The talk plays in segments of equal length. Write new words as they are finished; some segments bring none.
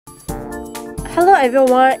Hello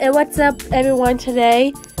everyone, and what's up everyone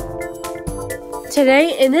today?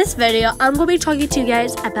 Today in this video, I'm going to be talking to you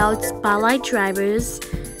guys about Spotlight Drivers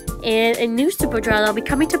and a new super driver that will be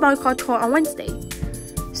coming to Mario Kart Tour on Wednesday.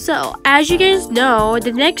 So, as you guys know,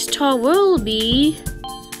 the next tour will be...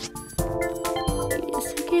 Wait a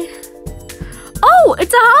second. Oh,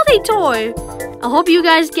 it's a holiday tour! I hope you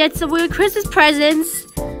guys get some weird Christmas presents.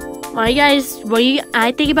 I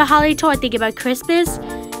think about holiday tour, I think about Christmas.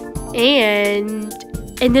 And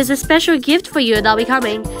there's a special gift for you that'll be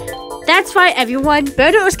coming. That's right, everyone.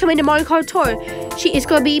 Birdo is coming to Mario Kart Tour. She is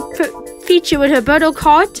going to be featured with her Birdo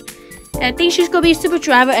Kart. And I think she's going to be a super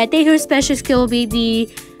driver. I think her special skill will be the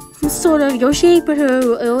sort of Yoshi, but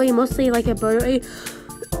her mostly like a Birdo.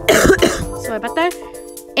 Sorry about that.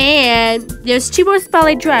 And there's 2 more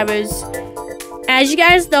Spotlight drivers. As you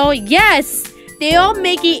guys know, yes, they are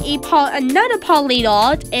making another Pauline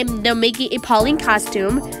art, and they're making a Pauline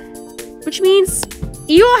costume. Which means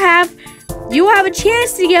you have a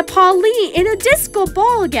chance to get Pauline in a disco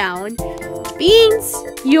ball gown. Which means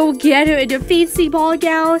you'll get her in a fancy ball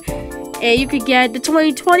gown, and you could get the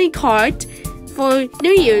 2020 cart for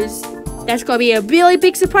New Year's. That's gonna be a really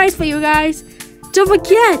big surprise for you guys. Don't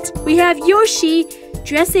forget, we have Yoshi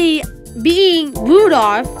being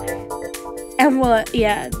Rudolph. And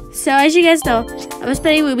yeah. So as you guys know, I was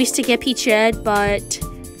spending rubies to get Peachhead, but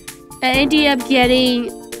I ended up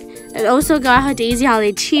getting. And also got her Daisy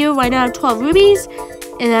Holiday Cheer. Right now I have 12 rubies.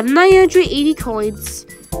 And I have 980 coins.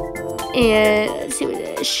 And let's see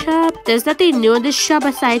what the shop. There's nothing new in this shop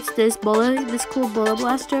besides this cool bullet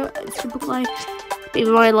blaster. Super Glide.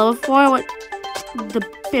 Baby Mario level 4 with the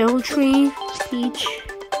barrel tree. Peach.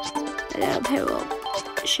 And Payroll.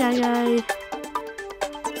 Shy Guy.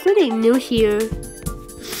 There's nothing new here.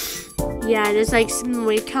 Yeah, there's like some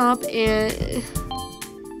wake up and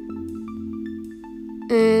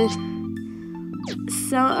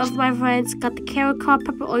some of my friends got the carrot card,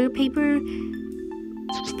 pepper oil paper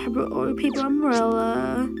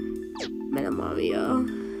umbrella, Meta Mario,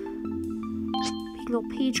 Pingo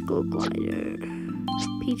Peach Gold Glider,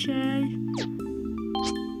 Peachhead,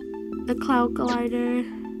 the Cloud Glider,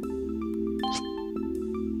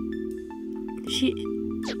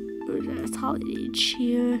 that's Holiday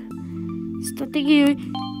Cheer. Nothing here.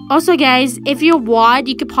 Also, guys, if you want,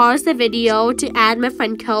 you can pause the video to add my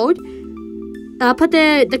friend code. I'll put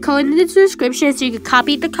the code in the description so you can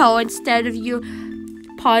copy the code instead of you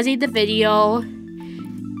pausing the video.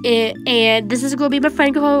 And this is going to be my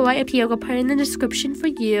friend code right up here. I'm going to put it in the description for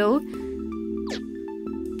you.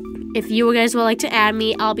 If you guys would like to add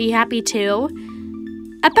me, I'll be happy to.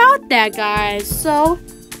 About that, guys. So,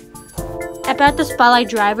 about the Spotlight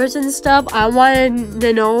drivers and stuff, I wanted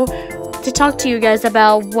to talk to you guys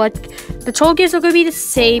about what the toll gifts are going to be the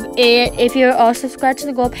same. And if you're also subscribed to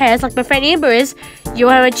the Gold Pass, like my friend Amber is,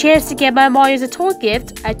 you'll have a chance to get my Mario as a toll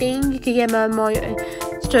gift. I think you can get my Mario.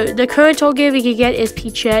 So the current toll gift you can get is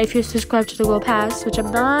Peachhead if you're subscribed to the Gold Pass, which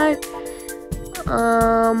I'm not.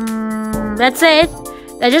 That's it.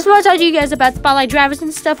 I just want to talk to you guys about Spotlight drivers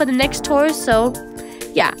and stuff for the next tour. So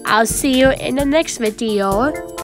yeah, I'll see you in the next video.